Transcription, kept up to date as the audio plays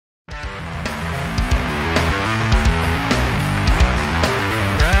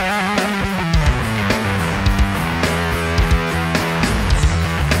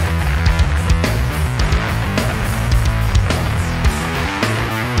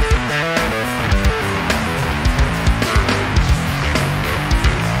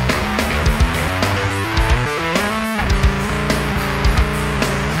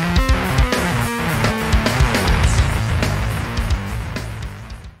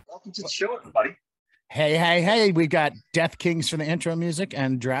Welcome to the show, everybody. Hey. We got Death Kings for the intro music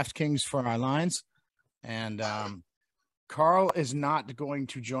and Draft Kings for our lines. And Karl is not going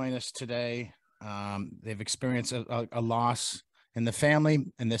to join us today. They've experienced a loss in the family,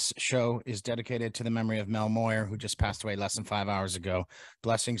 and this show is dedicated to the memory of Mel Moyer, who just passed away less than 5 hours ago.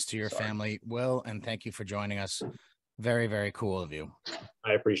 Blessings to your family, Will, and thank you for joining us. Very, very cool of you.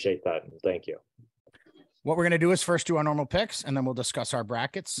 I appreciate that. Thank you. What we're going to do is first do our normal picks, and then we'll discuss our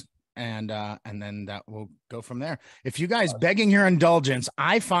brackets, and then that will go from there. If you guys begging your indulgence,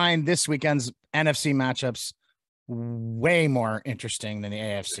 I find this weekend's NFC matchups way more interesting than the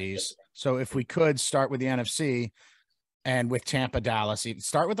AFC's. So if we could start with the NFC and with Tampa, Dallas,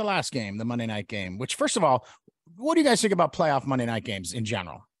 start with the last game, the Monday night game, which, first of all, what do you guys think about playoff Monday night games in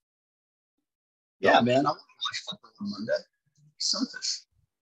general? Yeah, man. I want to watch football on Monday. Selfish.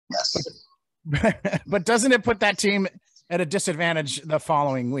 Yes. But doesn't it put that team at a disadvantage the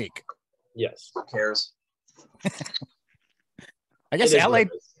following week? Yes. Who cares? I guess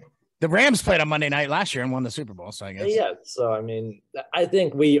the Rams played on Monday night last year and won the Super Bowl. So I guess. Yeah. So, I mean, I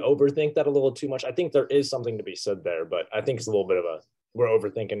think we overthink that a little too much. I think there is something to be said there, but I think it's a little bit of we're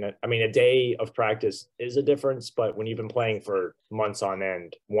overthinking it. I mean, a day of practice is a difference, but when you've been playing for months on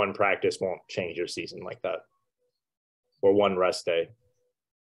end, one practice won't change your season like that. Or one rest day.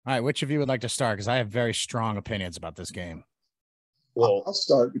 All right, which of you would like to start? Because I have very strong opinions about this game. Well, I'll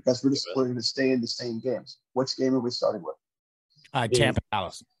start because we're going to stay in the same games. Which game are we starting with? Tampa,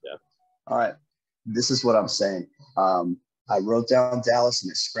 Dallas. Yeah. All right. This is what I'm saying. I wrote down Dallas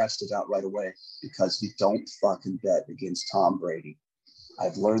and I scratched it out right away because you don't fucking bet against Tom Brady.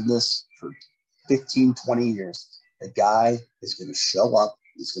 I've learned this for 15, 20 years. The guy is going to show up.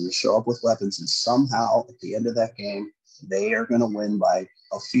 He's going to show up with weapons, and somehow at the end of that game, they are going to win by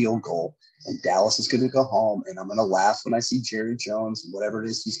a field goal, and Dallas is going to go home, and I'm going to laugh when I see Jerry Jones and whatever it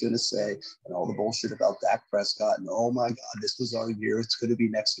is he's going to say and all the bullshit about Dak Prescott and, oh, my God, this was our year. It's going to be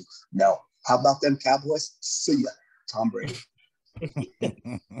next year. No. How about them Cowboys? See ya. Tom Brady.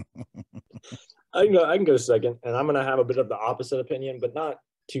 I can go second, and I'm going to have a bit of the opposite opinion, but not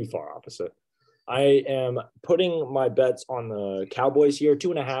too far opposite. I am putting my bets on the Cowboys here,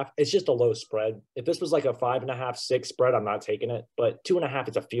 2.5. It's just a low spread. If this was like a 5.5, 6 spread, I'm not taking it. But 2.5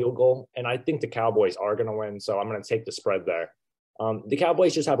 is a field goal, and I think the Cowboys are going to win, so I'm going to take the spread there. The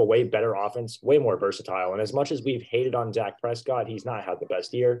Cowboys just have a way better offense, way more versatile. And as much as we've hated on Dak Prescott, he's not had the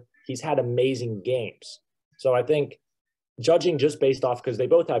best year. He's had amazing games. So I think judging just based off, because they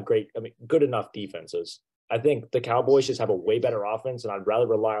both have good enough defenses, I think the Cowboys just have a way better offense, and I'd rather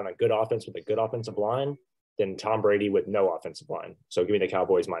rely on a good offense with a good offensive line than Tom Brady with no offensive line. So give me the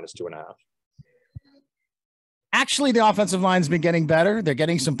Cowboys -2.5. Actually, the offensive line's been getting better. They're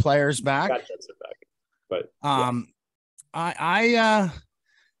getting some players back. But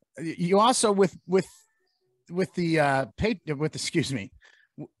you also with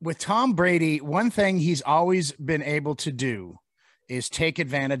Tom Brady, one thing he's always been able to do is take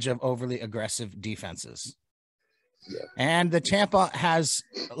advantage of overly aggressive defenses. Yeah. And the Tampa has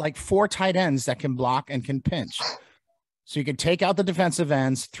like 4 tight ends that can block and can pinch. So you can take out the defensive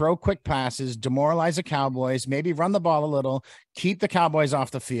ends, throw quick passes, demoralize the Cowboys, maybe run the ball a little, keep the Cowboys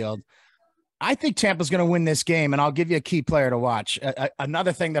off the field. I think Tampa's going to win this game, and I'll give you a key player to watch.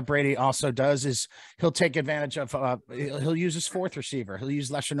 Another thing that Brady also does is he'll take advantage of, he'll use his 4th receiver. He'll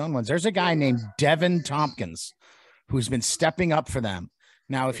use lesser known ones. There's a guy named Devin Tompkins who's been stepping up for them.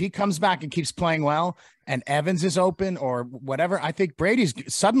 Now, if he comes back and keeps playing well and Evans is open or whatever, I think Brady's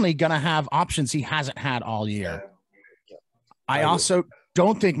suddenly going to have options he hasn't had all year. I also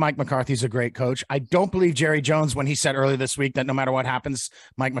don't think Mike McCarthy's a great coach. I don't believe Jerry Jones when he said earlier this week that no matter what happens,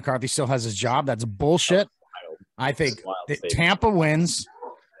 Mike McCarthy still has his job. That's bullshit. I think Tampa wins.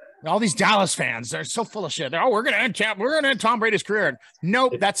 All these Dallas fans, they're so full of shit. We're going to end Tampa. We're going to end Tom Brady's career.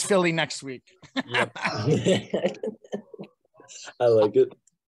 Nope, that's Philly next week. Yep. I like it.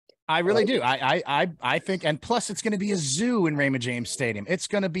 I really do. I think, and plus it's going to be a zoo in Raymond James Stadium. It's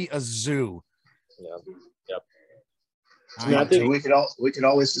going to be a zoo. Yeah. Yep. I think we could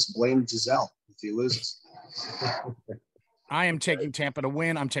always just blame Giselle if he loses. I am taking Tampa to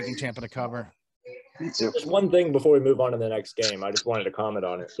win. I'm taking Tampa to cover. Me too. Just one thing before we move on to the next game. I just wanted to comment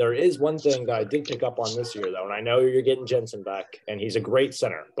on it. There is one thing that I did pick up on this year, though, and I know you're getting Jensen back, and he's a great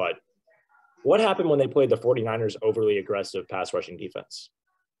center, but what happened when they played the 49ers overly aggressive pass rushing defense?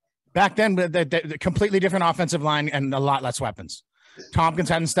 Back then, the completely different offensive line and a lot less weapons. Tompkins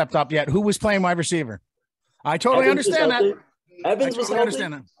hadn't stepped up yet. Who was playing wide receiver? I totally understand that. Evans was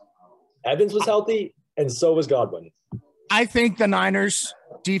healthy. Evans was healthy, and so was Godwin. I think the Niners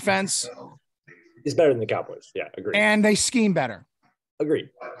defense is better than the Cowboys. Yeah, agree. And they scheme better. Agreed.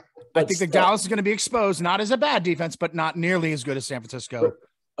 I think that Dallas is going to be exposed, not as a bad defense, but not nearly as good as San Francisco.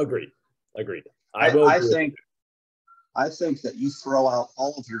 Agreed. I think that you throw out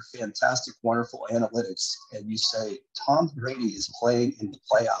all of your fantastic, wonderful analytics and you say Tom Brady is playing in the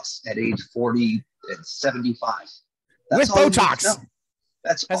playoffs at age 40 and 75. With Botox.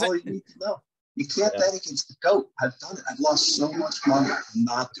 That's all you need to know. You can't bet against the GOAT. I've done it. I've lost so much money. I'm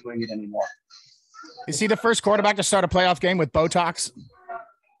not doing it anymore. Is he the first quarterback to start a playoff game with Botox?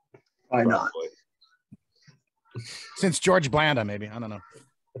 Why not? Since George Blanda, maybe. I don't know.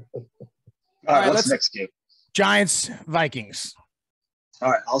 All right, what's the next game? Giants, Vikings.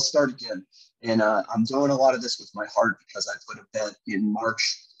 All right, I'll start again. And I'm doing a lot of this with my heart because I put a bet in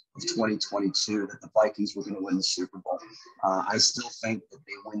March of 2022 that the Vikings were going to win the Super Bowl. I still think that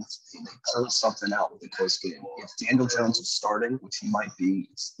they close something out with a close game. If Daniel Jones is starting, which he might be,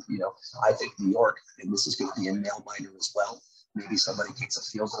 I think New York, and this is going to be a nail biter as well. Maybe somebody kicks a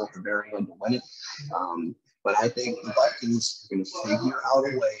field goal at the very end to win it. But I think the Vikings are going to figure out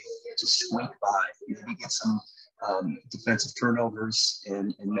a way to squeak by, maybe get some defensive turnovers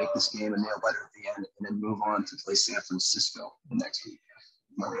and make this game a nail biter at the end, and then move on to play San Francisco the next week.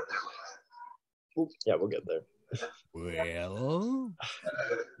 We'll get there later. Yeah, we'll get there. Well,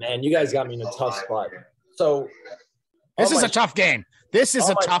 man, you guys got me in a tough spot. So this is a tough game. This is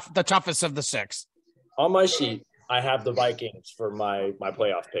the toughest of the six. On my sheet, I have the Vikings for my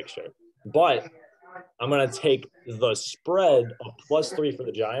playoff picture, but I'm going to take the spread of +3 for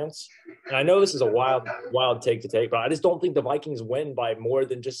the Giants. And I know this is a wild take to take, but I just don't think the Vikings win by more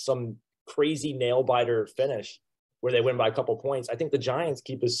than just some crazy nail-biter finish where they win by a couple points. I think the Giants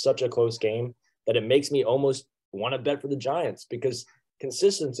keep this such a close game that it makes me almost want to bet for the Giants because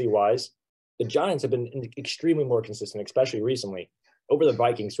consistency-wise, the Giants have been extremely more consistent, especially recently, over the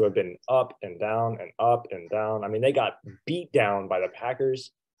Vikings who have been up and down and up and down. I mean, they got beat down by the Packers.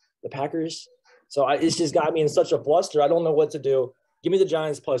 So it's just got me in such a fluster. I don't know what to do. Give me the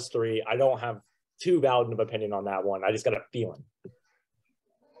Giants +3. I don't have too valid of opinion on that one. I just got a feeling.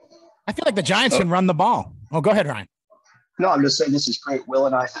 I feel like the Giants can run the ball. Oh, go ahead, Ryan. No, I'm just saying this is great. Will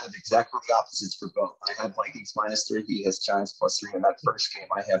and I have exactly the opposites for both. I have Vikings -3. He has Giants +3. In that first game,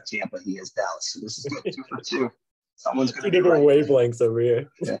 I have Tampa. He has Dallas. So this is good. 2 for 2. Someone's going to be different wavelengths over here.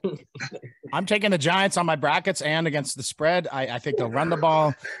 Yeah. I'm taking the Giants on my brackets and against the spread. I think they'll run the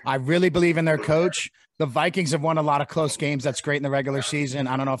ball. I really believe in their coach. The Vikings have won a lot of close games. That's great in the regular season.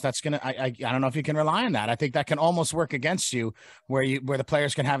 I don't know if that's going to, I don't know if you can rely on that. I think that can almost work against you where the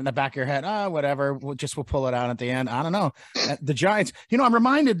players can have in the back of your head, whatever, we'll pull it out at the end. I don't know. The Giants, I'm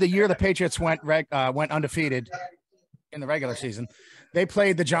reminded the year the Patriots went undefeated in the regular season. They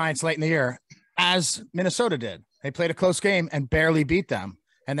played the Giants late in the year as Minnesota did. They played a close game and barely beat them.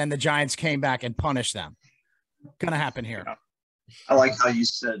 And then the Giants came back and punished them. Gonna happen here. I like how you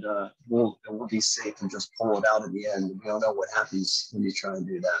said we'll be safe and just pull it out at the end. We don't know what happens when you try and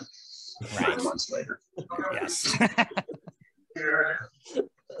do that 5 months later. Yes.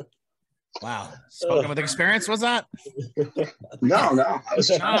 Wow. Spoken with experience, was that? No. I was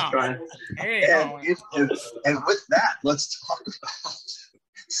trying. And with that, let's talk about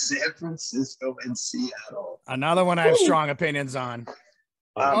San Francisco and Seattle. Another one I have strong opinions on.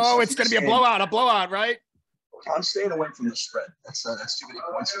 It's going to be a blowout, right? I'm staying away from the spread. That's too many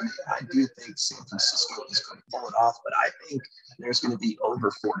points for me. I do think San Francisco is going to pull it off, but I think there's going to be over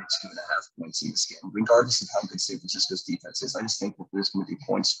 42.5 points in this game, regardless of how good San Francisco's defense is. I just think that there's going to be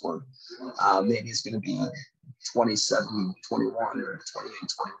points scored. Maybe it's going to be 27-21 or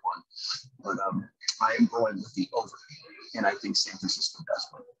 28-21. But I am going with the over, and I think San Francisco does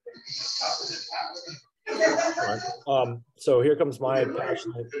win. So here comes my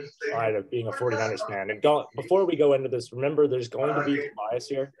passionate side of being a 49ers fan. And before we go into this, remember there's going to be bias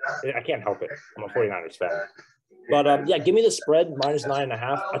here. I can't help it. I'm a 49ers fan. But give me the spread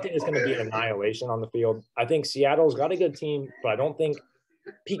 -9.5. I think it's going to be an annihilation on the field. I think Seattle's got a good team, but I don't think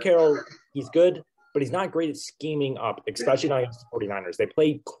Pete Carroll, he's good, but he's not great at scheming up, especially not against the 49ers. They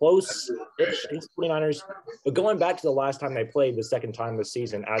played close-ish against the 49ers, but going back to the last time they played the second time this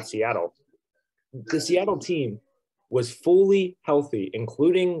season at Seattle, the Seattle team was fully healthy,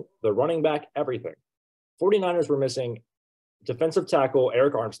 including the running back, everything. 49ers were missing defensive tackle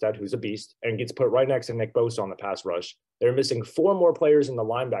Eric Armstead, who's a beast, and gets put right next to Nick Bosa on the pass rush. They were missing 4 more players in the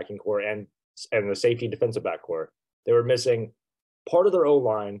linebacking core and the safety defensive back core. They were missing part of their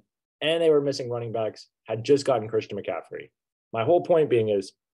O-line, and they were missing running backs, had just gotten Christian McCaffrey. My whole point being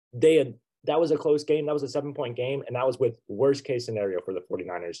is that was a close game. That was a 7-point game, and that was with worst case scenario for the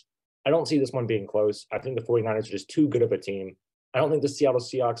 49ers. I don't see this one being close. I think the 49ers are just too good of a team. I don't think the Seattle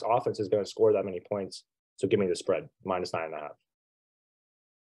Seahawks offense is going to score that many points. So give me the spread, -9.5.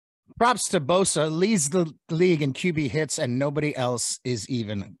 Props to Bosa, leads the league in QB hits, and nobody else is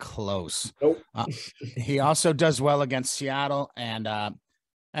even close. Nope. He also does well against Seattle, and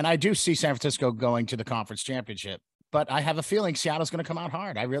I do see San Francisco going to the conference championship. But I have a feeling Seattle's going to come out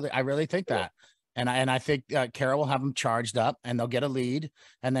hard. I really think that, and I think Carroll will have them charged up, and they'll get a lead,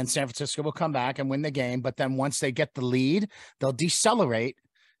 and then San Francisco will come back and win the game. But then once they get the lead, they'll decelerate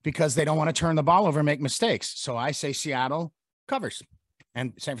because they don't want to turn the ball over and make mistakes. So I say Seattle covers.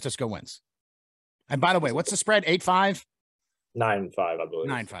 And San Francisco wins. And by the way, what's the spread? 8-5? 9-5, I believe.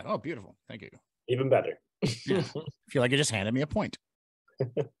 9-5. Oh, beautiful. Thank you. Even better. Yeah. I feel like you just handed me a point.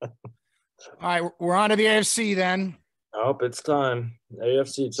 All right, we're on to the AFC then. Oh, it's time.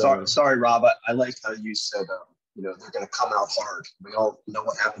 AFC time. Sorry, Rob. I like how you said, they're going to come out hard. We all know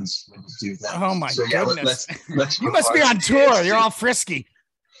what happens when you do that. Oh, my goodness. Let's you must be on tour. You're all frisky.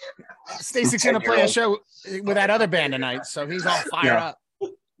 Stasik's going to play a show with that other band tonight, so he's all fired up.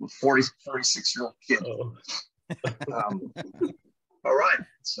 46-year-old kid. Oh. All right.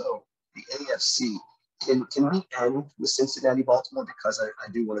 So the AFC. Can we end with Cincinnati, Baltimore? Because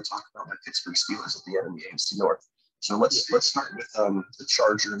I do want to talk about my Pittsburgh Steelers at the end of the AFC North. So let's start with the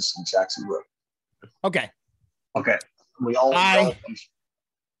Chargers and Jacksonville. Okay. We all go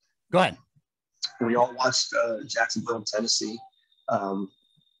ahead. We all watched Jacksonville and Tennessee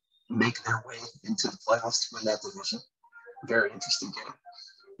make their way into the playoffs to win that division. Very interesting game.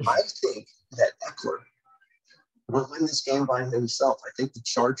 I think that Eckler will win this game by himself. I think the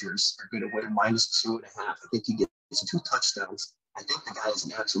Chargers are going to win -2.5. I think he gets 2 touchdowns. I think the guy is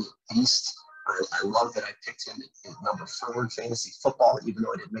an absolute beast. I love that I picked him at number 4 in fantasy football, even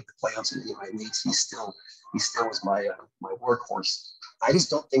though I didn't make the playoffs in any of my leagues. He still is my workhorse. I just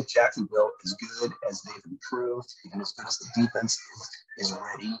don't think Jacksonville, as good as they've improved, even as good as the defense is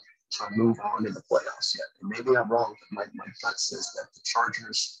ready to move on in the playoffs yet. And maybe I'm wrong, but my gut says that the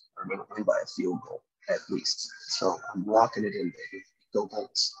Chargers are going to win by a field goal at least. So I'm locking it in, baby. Go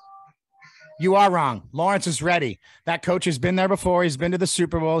Bolts. You are wrong. Lawrence is ready. That coach has been there before. He's been to the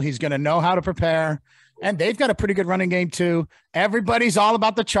Super Bowl. He's going to know how to prepare. And they've got a pretty good running game too. Everybody's all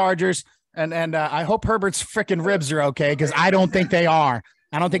about the Chargers. And I hope Herbert's freaking ribs are okay, because I don't think they are.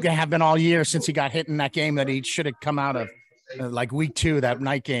 I don't think they have been all year since he got hit in that game that he should have come out of. Like week 2, that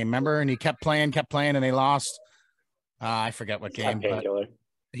night game, remember? And he kept playing, and they lost. I forget what game. But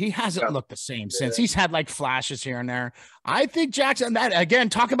he hasn't looked the same since. He's had like flashes here and there. I think Jackson, that again,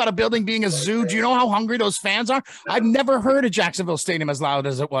 talk about a building being a zoo. Do you know how hungry those fans are? I've never heard a Jacksonville Stadium as loud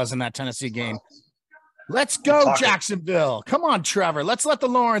as it was in that Tennessee game. Let's go, Jacksonville. Come on, Trevor. Let's let the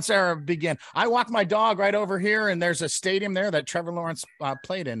Lawrence era begin. I walk my dog right over here, and there's a stadium there that Trevor Lawrence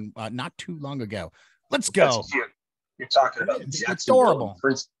played in not too long ago. Let's go. That's cute. You're talking about Jacksonville. Adorable.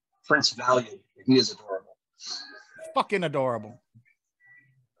 Prince Valiant. He is adorable. Fucking adorable.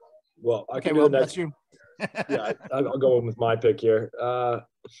 Well, I can go next. That's you. Yeah, I'll go with my pick here. I'm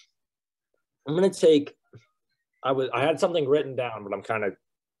going to take – I had something written down, but I'm kind of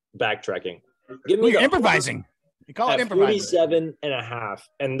backtracking. Give me improvising. You call it improvising. 47.5.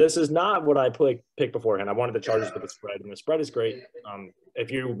 And this is not what I picked beforehand. I wanted the Chargers with the spread, and the spread is great. If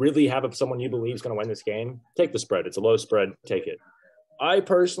you really have someone you believe is going to win this game, take the spread. It's a low spread. Take it. I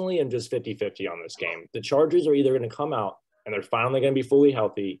personally am just 50-50 on this game. The Chargers are either going to come out and they're finally going to be fully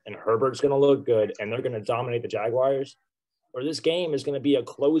healthy, and Herbert's going to look good, and they're going to dominate the Jaguars, or this game is going to be a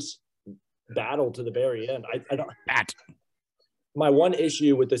close battle to the very end. I don't. My one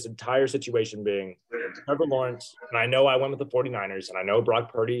issue with this entire situation being Trevor Lawrence, and I know I went with the 49ers, and I know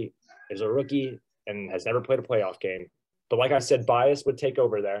Brock Purdy is a rookie and has never played a playoff game. But like I said, bias would take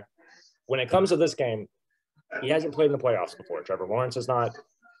over there. When it comes to this game, he hasn't played in the playoffs before. Trevor Lawrence has not.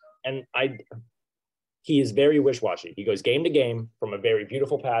 And he is very wish-washy. He goes game to game from a very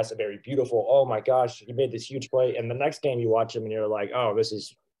beautiful pass, a very beautiful, oh my gosh, he made this huge play. And the next game you watch him and you're like, oh, this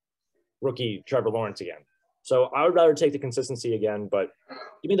is rookie Trevor Lawrence again. So I would rather take the consistency again, but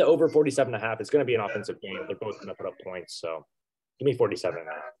give me the over 47.5. It's going to be an offensive game. They're both going to put up points. So give me 47.5.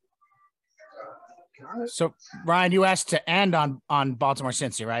 So, Ryan, you asked to end on Baltimore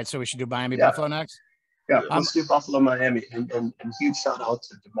Cincy, right? So we should do Miami Buffalo next? Yeah, let's do Buffalo Miami. And huge shout out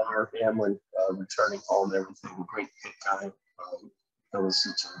to DeMar Hamlin returning home and everything. Great hit guy. That was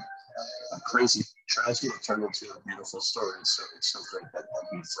such a crazy tragedy that turned into a beautiful story. So it's so great that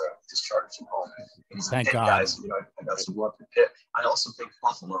he's discharged from home. He's Thank God. Guy, so, I got some love to Pitt. I also think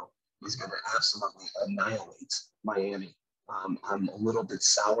Buffalo is going to absolutely annihilate Miami. I'm a little bit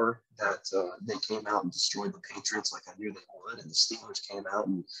sour that they came out and destroyed the Patriots like I knew they would, and the Steelers came out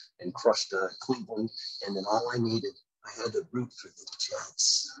and crushed Cleveland. And then all I needed, I had to root for the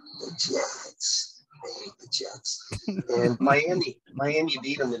Jets. The Jets. I hate the Jets. And Miami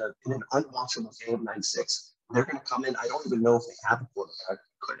beat them in an unwatchable game, 9-6. They're going to come in. I don't even know if they have a quarterback.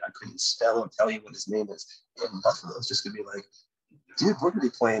 I couldn't spell or tell you what his name is. And Buffalo's just going to be like, dude, we're going to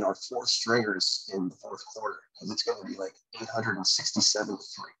be playing our 4 stringers in the fourth quarter because it's going to be like 867-3.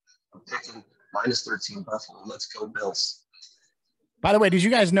 I'm picking -13 Buffalo. Let's go Bills. By the way, did you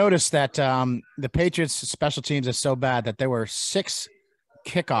guys notice that the Patriots special teams is so bad that there were 6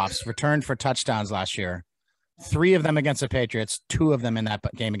 kickoffs returned for touchdowns last year? 3 of them against the Patriots, 2 of them in that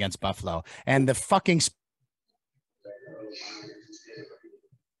game against Buffalo. And the fucking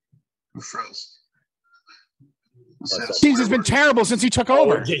froze. teams has been terrible since he took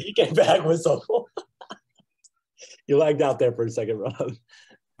over. Yeah, you came back with some. You lagged out there for a second, Rob.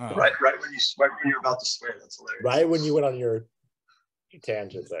 Right when you're about to swear, that's hilarious. Right when you went on your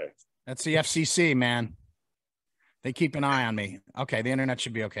tangent there. That's the FCC, man. They keep an eye on me. Okay, the internet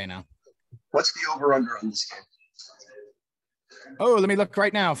should be okay now. What's the over/under on this game? Oh, let me look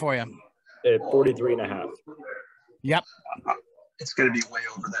right now for you. 43.5. Yep. It's going to be way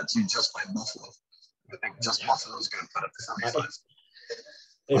over that too, just by Buffalo. I think just Buffalo's going to put up 45.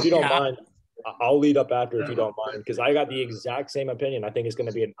 If you don't mind, I'll lead up after if you don't mind, because I got the exact same opinion. I think it's going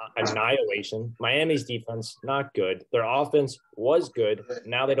to be an annihilation. Miami's defense, not good. Their offense was good.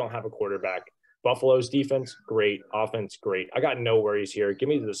 Now they don't have a quarterback. Buffalo's defense, great. Offense, great. I got no worries here. Give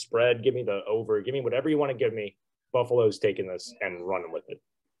me the spread. Give me the over. Give me whatever you want to give me. Buffalo's taking this and running with it.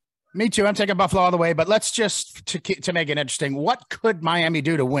 Me too. I'm taking Buffalo all the way, but let's just to make it interesting. What could Miami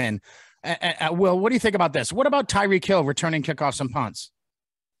do to win? Will, what do you think about this? What about Tyreek Hill returning kickoffs and punts?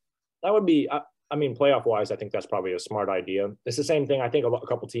 That would be, I mean, playoff-wise, I think that's probably a smart idea. It's the same thing. I think a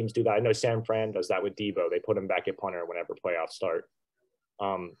couple teams do that. I know San Fran does that with Debo. They put him back at punter whenever playoffs start.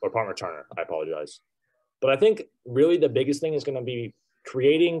 Or punt returner. I apologize. But I think really the biggest thing is going to be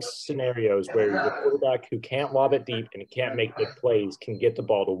creating scenarios where the quarterback who can't lob it deep and can't make big plays can get the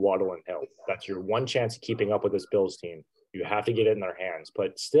ball to Waddle and Hill. That's your one chance of keeping up with this Bills team. You have to get it in their hands.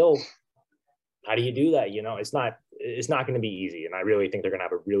 But still, how do you do that? You know, it's not going to be easy. And I really think they're going to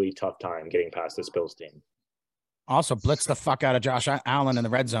have a really tough time getting past this Bills team. Also, blitz the fuck out of Josh Allen in the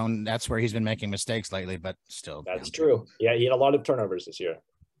red zone. That's where he's been making mistakes lately, but still. That's true. Yeah, he had a lot of turnovers this year.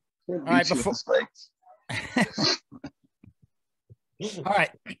 All right, all right.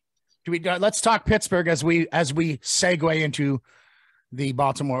 Let's talk Pittsburgh as we segue into the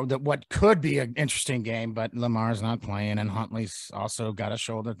Baltimore, what could be an interesting game, but Lamar's not playing and Huntley's also got a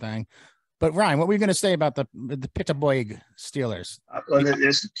shoulder thing. But Ryan, what were you going to say about the Pittsburgh Steelers? Well,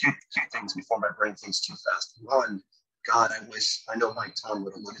 there's two things before my brain thinks too fast. One, God, I know Mike Tom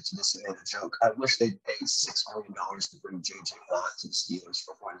would have alluded to this and made a joke. I wish they'd pay $6 million to bring J.J. Watt to the Steelers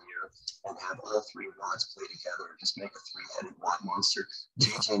for 1 year and have all 3 Watts play together and just make a 3-headed Watt monster.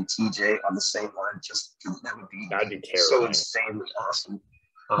 J.J. and T.J. on the same line, that'd be terrible. So insanely awesome.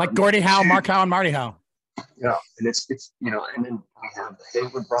 Like Gordie Howe, Mark Howe, and Marty Howe. Yeah, and it's and then we have the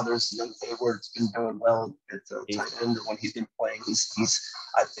Hayward brothers. Young Hayward's been doing well at tight end when he's been playing. He's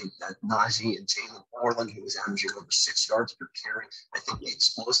I think that Najee and Jalen Orland, who was averaging over 6 yards per carry. I think the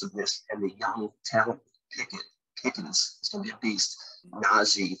explosiveness and the young talent Pickens is going to be a beast.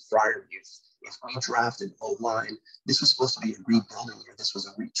 Najee, Freiermuth. If we draft an O-line, this was supposed to be a rebuilding year. This was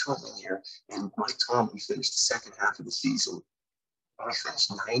a retooling year. And Mike Tomlin finished the second half of the season. We finished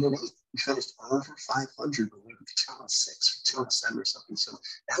 9-8. We finished over 500, but we were 2-6 or 2-7 or something. So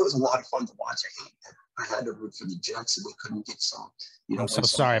that was a lot of fun to watch. I had to root for the Jets, and they couldn't get some. I'm so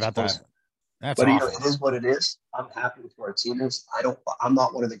sorry about that. That's but awful. It is what it is. I'm happy with where our team is. I'm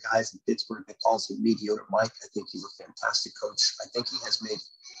not one of the guys in Pittsburgh that calls him mediocre Mike. I think he's a fantastic coach. I think he has made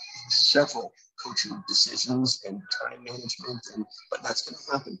several coaching decisions and time management, but that's going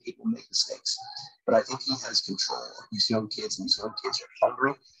to happen. People make mistakes, but I think he has control of these young kids, and these young kids are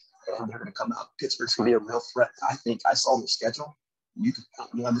hungry, and they're going to come out. Pittsburgh's going to be a real threat. I think I saw their schedule. You could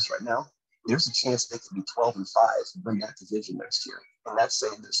put me on this right now. There's a chance they could be 12-5 and win that division next year, and that's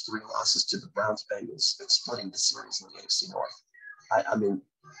saying there's 3 losses to the Browns, Bengals, and splitting the series in the AFC North.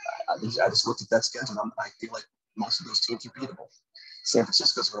 I just looked at that schedule. And I feel like most of those teams are beatable. San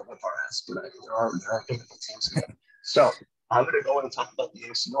Francisco's going to whip our ass, but there are beatable teams. So I'm going to go in and talk about the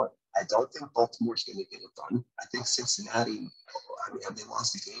AFC North. I don't think Baltimore's going to get it done. I think Cincinnati, have they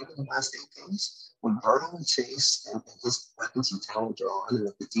lost a game in the last 8 games? When Burrow and Chase and his weapons and talent are on, and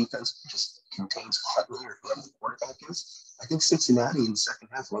if the defense just contains Huntley or whoever the quarterback is, I think Cincinnati in the second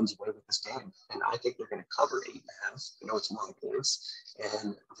half runs away with this game. And I think they're going to cover 8.5. I know it's a lot of points,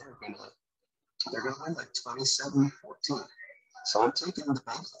 and they're going to win like 27-14. So I'm taking the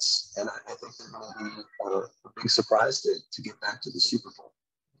Bengals, and I think they're going to be a big surprise to get back to the Super Bowl.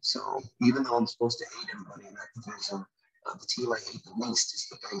 So even though I'm supposed to hate everybody in that division, the team I hate the least is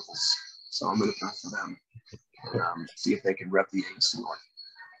the Bengals. So I'm going to vote for them and see if they can rep the AFC North.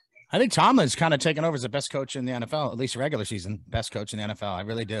 I think Tomlin's kind of taken over as the best coach in the NFL, at least regular season, best coach in the NFL. I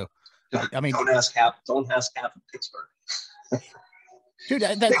really do. I mean, don't ask half of Pittsburgh. Dude,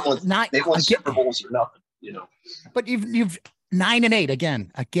 they won Super Bowls or nothing, you know. But you've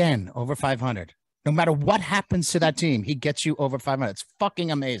 9-8 again over 500. No matter what happens to that team, he gets you over 500. It's fucking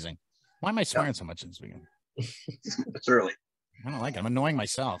amazing. Why am I swearing so much in this beginning? It's early. I don't like it. I'm annoying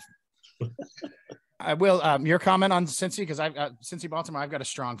myself. I will. Your comment on Cincy, because I've got Cincy Baltimore. I've got a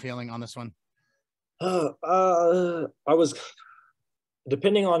strong feeling on this one. I was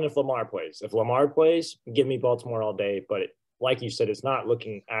depending on if Lamar plays. If Lamar plays, give me Baltimore all day. But like you said, it's not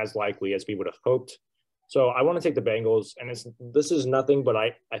looking as likely as we would have hoped. So I want to take the Bengals, and this is nothing, but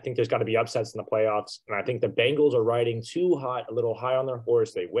I think there's got to be upsets in the playoffs, and I think the Bengals are riding too hot, a little high on their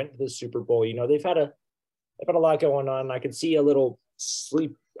horse. They went to the Super Bowl. You know, they've had a lot going on. I could see a little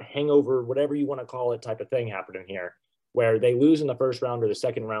sleep hangover, whatever you want to call it, type of thing happening here, where they lose in the first round or the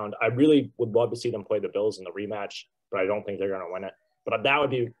second round. I really would love to see them play the Bills in the rematch, but I don't think they're going to win it. But that would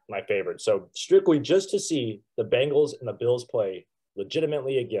be my favorite. So strictly just to see the Bengals and the Bills play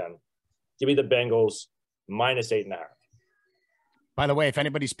legitimately again, give me the Bengals -8.5. By the way, if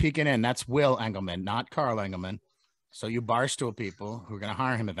anybody's peeking in, that's Will Engelmann, not Karl Engelmann. So you Barstool people who are going to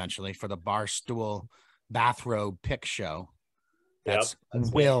hire him eventually for the Barstool bathrobe pick show. That's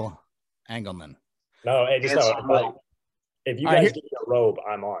Will Engelmann. No, hey, just know, if you guys give me a robe,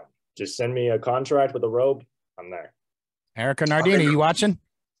 I'm on. Just send me a contract with a robe. I'm there. Erica Nardini, you watching?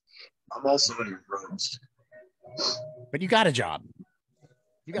 I'm also in your robes. But you got a job.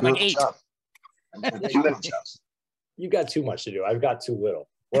 You got like 8. Too many jobs. You got too much to do. I've got too little.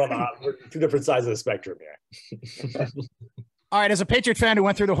 We're two different sides of the spectrum here. All right, as a Patriot fan who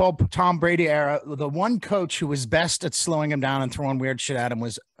went through the whole Tom Brady era, the one coach who was best at slowing him down and throwing weird shit at him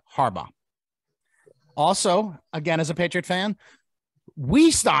was Harbaugh. Also, again, as a Patriot fan,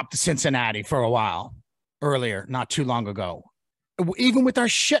 we stopped Cincinnati for a while earlier, not too long ago. Even with our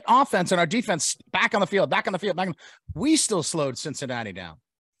shit offense and our defense back on the field, we still slowed Cincinnati down.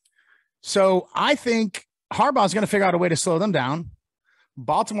 So I think Harbaugh is going to figure out a way to slow them down.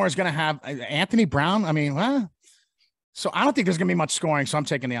 Baltimore is going to have Anthony Brown. I mean, so I don't think there's going to be much scoring. So I'm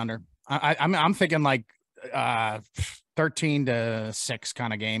taking the under. I'm thinking like 13-6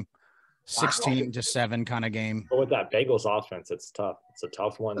 kind of game, 16-7 kind of game. But with that Bengals offense, it's tough. It's a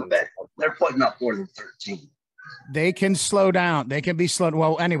tough one. They're putting up more than 13. They can slow down. They can be slowed.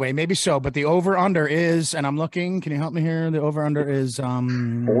 Well, anyway, maybe so. But the over-under is, and I'm looking. Can you help me here? The over-under is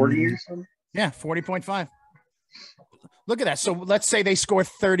 40 or something? Yeah, 40.5. Look at that. So let's say they score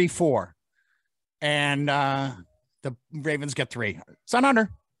 34 and the Ravens get 3. It's not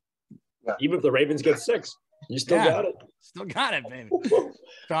under. Yeah. Even if the Ravens get 6, you still got it. Still got it, baby.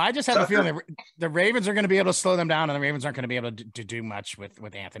 So I just have a feeling that the Ravens are going to be able to slow them down, and the Ravens aren't going to be able to do much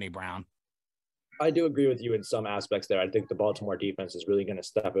with Anthony Brown. I do agree with you in some aspects there. I think the Baltimore defense is really going to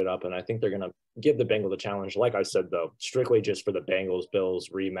step it up, and I think they're going to give the Bengals a challenge. Like I said, though, strictly just for the Bengals-Bills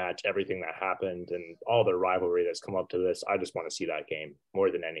rematch, everything that happened and all the rivalry that's come up to this, I just want to see that game more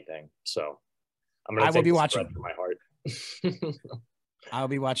than anything. So I'm going to take the spread for my heart. I'll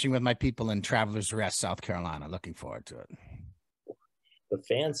be watching with my people in Travelers Rest, South Carolina. Looking forward to it. The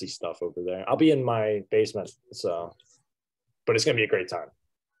fancy stuff over there. I'll be in my basement, but it's going to be a great time.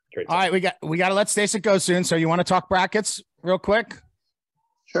 All right, we got to let Stasik go soon. So you want to talk brackets real quick?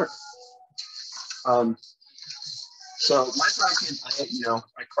 Sure. So my bracket, I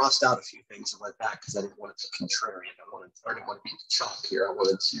crossed out a few things and went back because I didn't want it to contrarian. I didn't want to beat the chalk here. I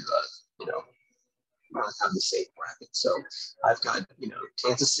wanted to, have the same bracket. So I've got,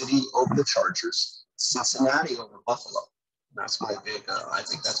 Kansas City over the Chargers, Cincinnati over Buffalo. That's my big. I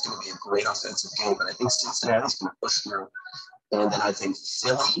think that's going to be a great offensive game, but I think Cincinnati's going to push through. And then I think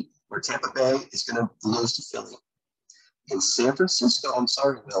Philly or Tampa Bay is going to lose to Philly. In San Francisco, I'm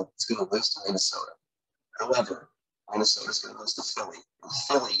sorry, Will, it's going to lose to Minnesota. However, Minnesota's going to lose to Philly. And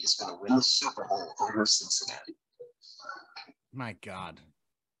Philly is going to win the Super Bowl over Cincinnati. My God.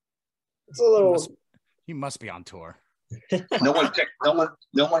 It's a little. You must be on tour. No one picked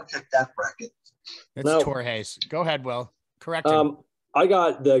that bracket. It's Tour Hayes. Go ahead, Will. Correct him. I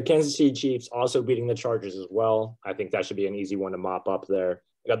got the Kansas City Chiefs also beating the Chargers as well. I think that should be an easy one to mop up there.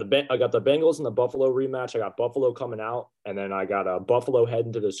 I got the Bengals and the Buffalo rematch. I got Buffalo coming out, and then I got Buffalo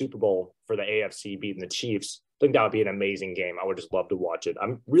heading to the Super Bowl for the AFC beating the Chiefs. I think that would be an amazing game. I would just love to watch it.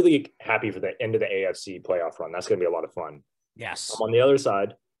 I'm really happy for the end of the AFC playoff run. That's going to be a lot of fun. Yes. On the other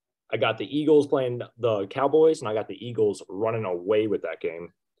side, I got the Eagles playing the Cowboys, and I got the Eagles running away with that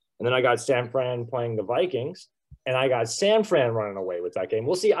game. And then I got San Fran playing the Vikings, and I got San Fran running away with that game.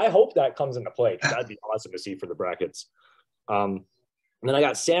 We'll see. I hope that comes into play. That'd be awesome to see for the brackets. And then I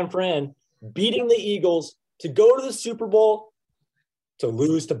got San Fran beating the Eagles to go to the Super Bowl to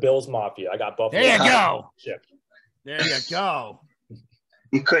lose to Bills Mafia. I got Buffalo. There you go. There you go.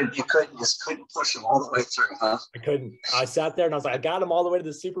 You just couldn't push them all the way through, huh? I couldn't. I sat there and I was like, I got them all the way to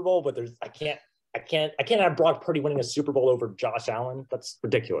the Super Bowl, but I can't have Brock Purdy winning a Super Bowl over Josh Allen. That's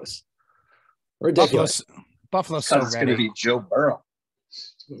ridiculous. Ridiculous. Buffalo's so it's ready. going to be Joe Burrow.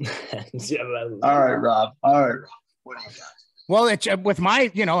 Yeah, All right, Rob. What do you got? Well, it's with my,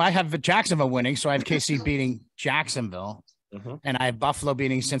 I have Jacksonville winning, so I have KC beating Jacksonville, and I have Buffalo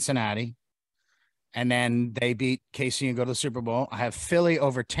beating Cincinnati, and then they beat KC and go to the Super Bowl. I have Philly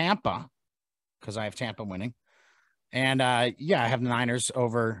over Tampa because I have Tampa winning, and I have the Niners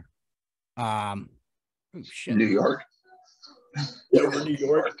over New York. Over New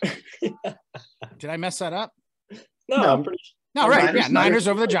York. Did I mess that up? No, I'm pretty sure. No, right. Niners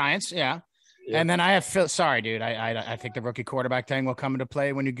over the Giants. Yeah. And then I have sorry, dude. I think the rookie quarterback thing will come into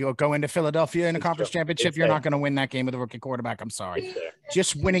play when you go into Philadelphia in a conference championship. You're not going to win that game with a rookie quarterback. I'm sorry.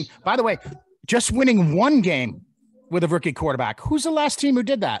 Just winning. By the way, just winning one game with a rookie quarterback. Who's the last team who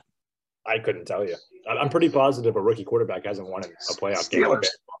did that? I couldn't tell you. I'm pretty positive a rookie quarterback hasn't won a playoff game in a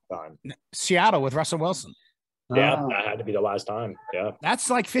long time. Seattle with Russell Wilson. Yeah, that had to be the last time. Yeah. That's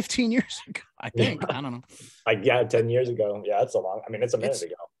like 15 years ago, I think. I don't know. 10 years ago. Yeah, it's it's a minute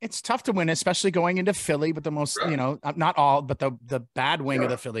ago. It's tough to win, especially going into Philly with the most, not all, but the bad wing of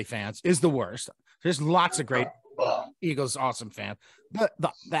the Philly fans is the worst. There's lots of great Eagles, awesome fans.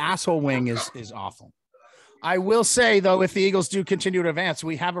 The asshole wing is awful. I will say, though, if the Eagles do continue to advance,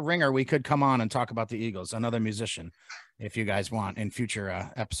 we have a ringer. We could come on and talk about the Eagles, another musician, if you guys want in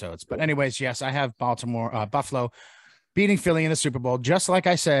future episodes. But anyways, yes, I have Buffalo beating Philly in the Super Bowl, just like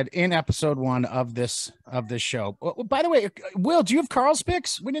I said in episode 1 of this show. By the way, Will, do you have Carl's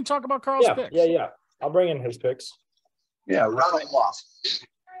picks? We didn't talk about Carl's picks. Yeah. I'll bring in his picks. Yeah, run them off.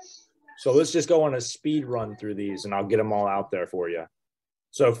 So let's just go on a speed run through these, and I'll get them all out there for you.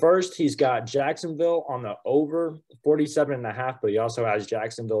 So first, he's got Jacksonville on the over 47.5, but he also has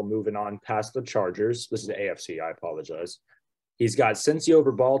Jacksonville moving on past the Chargers. This is the AFC. I apologize. He's got Cincy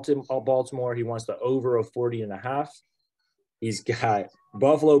over Baltimore. He wants the over of 40.5. He's got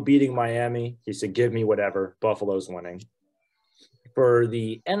Buffalo beating Miami. He said, give me whatever. Buffalo's winning. For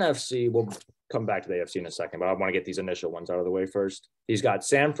the NFC, we'll come back to the AFC in a second, but I want to get these initial ones out of the way first. He's got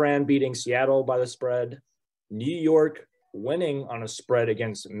San Fran beating Seattle by the spread. New York winning on a spread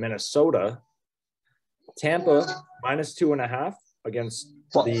against Minnesota. Tampa minus 2.5 against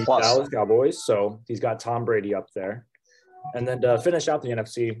the Dallas Cowboys. So he's got Tom Brady up there. And then to finish out the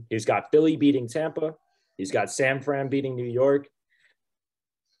NFC, he's got Philly beating Tampa. He's got San Fran beating New York.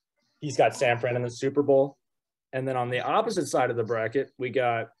 He's got San Fran in the Super Bowl. And then on the opposite side of the bracket, we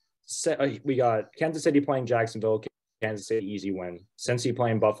got Kansas City playing Jacksonville. Kansas City easy win. Cincy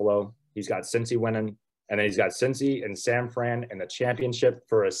playing Buffalo. He's got Cincy winning. And then he's got Cincy and San Fran in the championship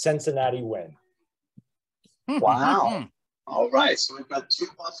for a Cincinnati win. Wow. All right. So we've got 2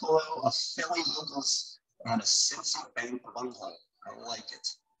 Buffalo, a Philly Eagles, and a Cincy Bank bungalow. I like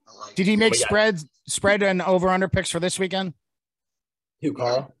it. Did he make spread and over-under picks for this weekend? Who,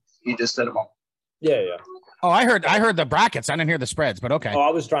 Carl? He just did them all. Yeah. Oh, I heard the brackets. I didn't hear the spreads, but okay. Oh, I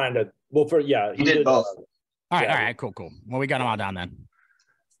was trying to. Well, he did both. All right, cool. Well, we got them all down then.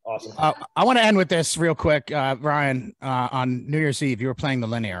 Awesome. I want to end with this real quick, Ryan. On New Year's Eve, you were playing the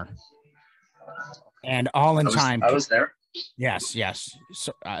linear, and all in time. I was there. Yes.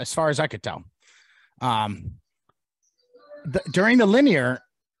 So, as far as I could tell, during the linear,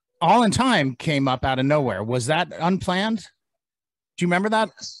 all in time came up out of nowhere. Was that unplanned? Do you remember that?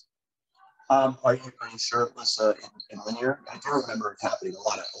 Yes. Are you sure it was in linear? I do remember it happening. A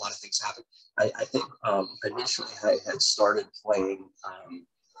lot of things happened. I think initially I had started playing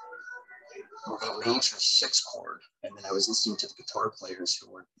a major 6 chord, and then I was listening to the guitar players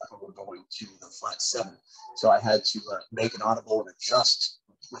who were going to the flat 7. So I had to make it audible and adjust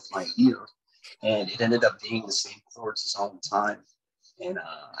with my ear, and it ended up being the same chords as all the time. And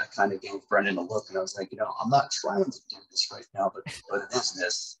I kind of gave Brendan a look, and I was like, I'm not trying to do this right now, but it is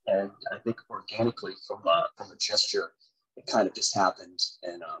this. And I think organically from a gesture, it kind of just happened.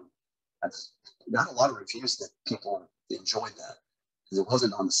 And I've got a lot of reviews that people enjoyed that, because it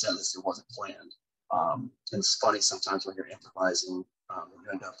wasn't on the set list, it wasn't planned. And it's funny sometimes when you're improvising,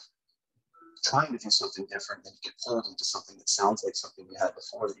 you end up trying to do something different, and you get pulled into something that sounds like something you had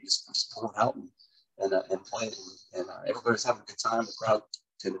before that you just pull it out and play it, and everybody's having a good time. The crowd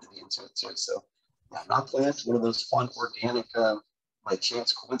tended to be into it too. So, not planned. One of those fun, organic by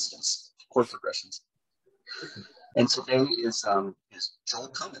chance coincidence, chord progressions. And today is Joel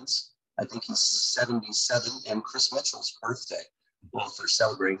Cummins. I think he's 77, and Chris Mitchell's birthday. Both are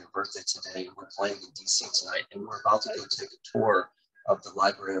celebrating their birthday today. We're playing in DC tonight, and we're about to go take a tour of the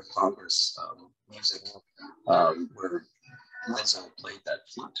Library of Congress music, where Lizzo played that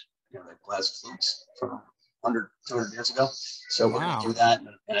flute, that glass flute from 200 years ago. So we're going to do that,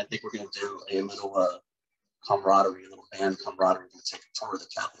 and I think we're going to do a little camaraderie, a little band camaraderie. We're going to take a tour of the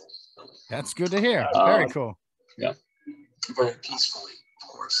Capitol building. That's good to hear. Very cool. Yeah, very peacefully, of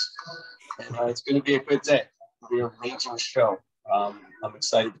course. And it's going to be a good day. It'll be a raging show. I'm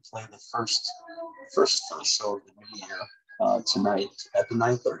excited to play the first show of the new year tonight at the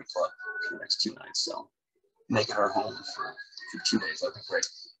 9:30 Club for the next 2 nights. So make it our home for 2 days. That'd be great.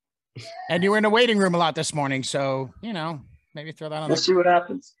 And you were in the waiting room a lot this morning, so maybe throw that on. We'll see what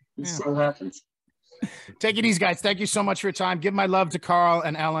happens. See what happens. Take it easy, guys. Thank you so much for your time. Give my love to Karl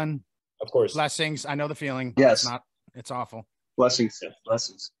and Ellen. Of course. Blessings. I know the feeling. Yes. It's awful. Blessings.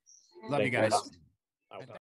 Blessings. Love you guys.